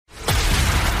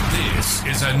This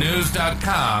is a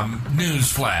News.com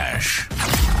news flash.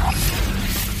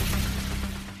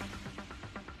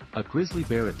 A grizzly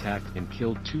bear attacked and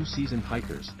killed two seasoned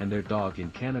hikers and their dog in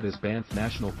Canada's Banff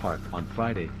National Park on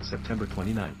Friday, September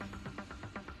 29.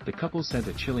 The couple sent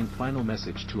a chilling final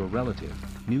message to a relative,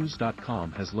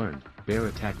 News.com has learned, bear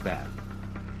attack bad.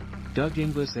 Doug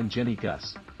Inglis and Jenny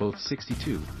Gus, both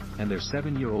 62, and their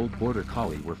 7-year-old border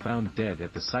collie were found dead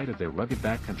at the site of their rugged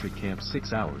backcountry camp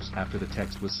 6 hours after the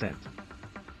text was sent.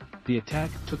 The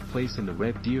attack took place in the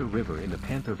Red Deer River in the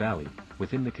Panther Valley,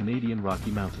 within the Canadian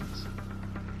Rocky Mountains.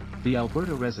 The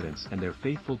Alberta residents and their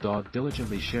faithful dog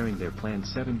diligently sharing their planned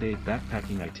 7-day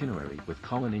backpacking itinerary with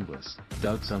Colin Inglis,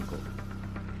 Doug's uncle.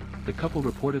 The couple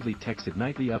reportedly texted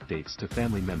nightly updates to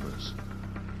family members.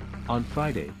 On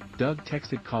Friday, Doug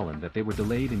texted Colin that they were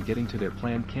delayed in getting to their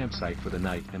planned campsite for the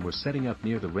night and were setting up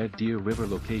near the Red Deer River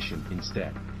location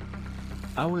instead.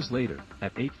 Hours later,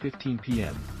 at 8:15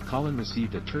 p.m., Colin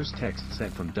received a terse text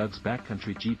sent from Doug's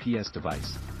backcountry GPS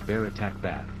device, bear attack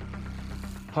bad.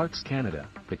 Parks Canada,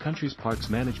 the country's parks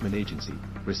management agency,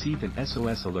 received an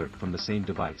SOS alert from the same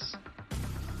device.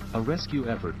 A rescue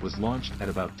effort was launched at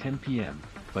about 10 p.m.,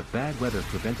 but bad weather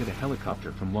prevented a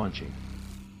helicopter from launching.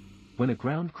 When a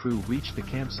ground crew reached the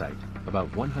campsite,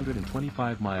 about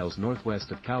 125 miles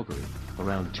northwest of Calgary,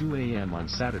 around 2 a.m. on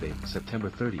Saturday, September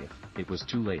 30th, it was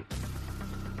too late.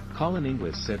 Colin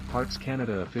Inglis said Parks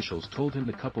Canada officials told him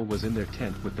the couple was in their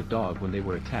tent with the dog when they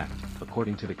were attacked,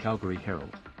 according to the Calgary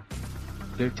Herald.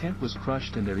 Their tent was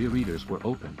crushed and their e-readers were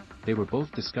open, they were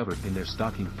both discovered in their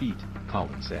stocking feet,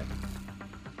 Colin said.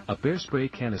 A bear spray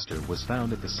canister was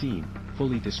found at the scene,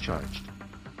 fully discharged.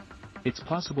 It's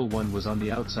possible one was on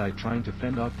the outside trying to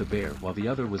fend off the bear while the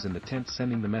other was in the tent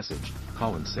sending the message,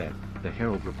 Colin said, the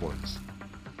Herald reports.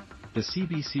 The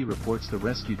CBC reports the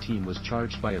rescue team was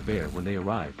charged by a bear when they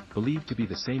arrived, believed to be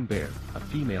the same bear, a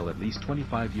female at least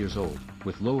 25 years old,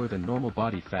 with lower than normal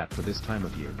body fat for this time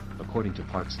of year, according to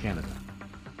Parks Canada.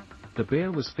 The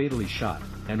bear was fatally shot,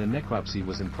 and a necropsy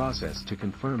was in process to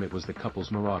confirm it was the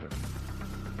couple's marauder.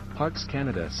 Parks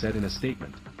Canada said in a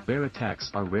statement, bear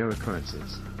attacks are rare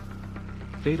occurrences.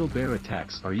 Fatal bear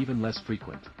attacks are even less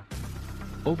frequent.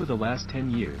 Over the last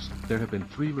 10 years, there have been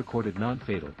 3 recorded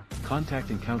non-fatal, contact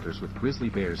encounters with grizzly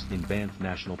bears in Banff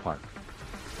National Park.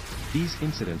 These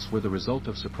incidents were the result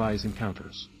of surprise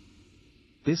encounters.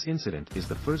 This incident is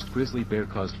the first grizzly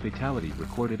bear-caused fatality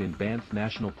recorded in Banff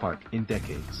National Park in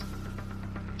decades.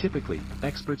 Typically,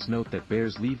 experts note that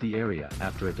bears leave the area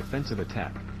after a defensive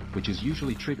attack, which is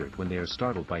usually triggered when they are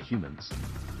startled by humans.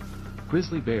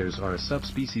 Grizzly bears are a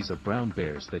subspecies of brown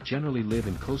bears that generally live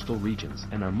in coastal regions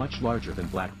and are much larger than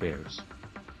black bears.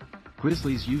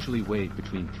 Grizzlies usually weigh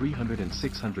between 300 and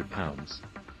 600 pounds.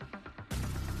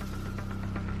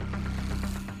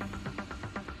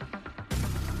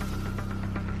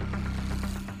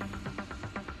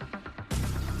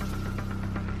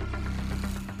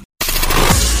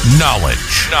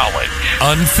 Knowledge.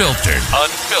 Unfiltered.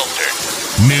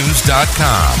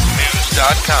 News.com.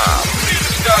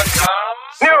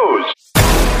 News.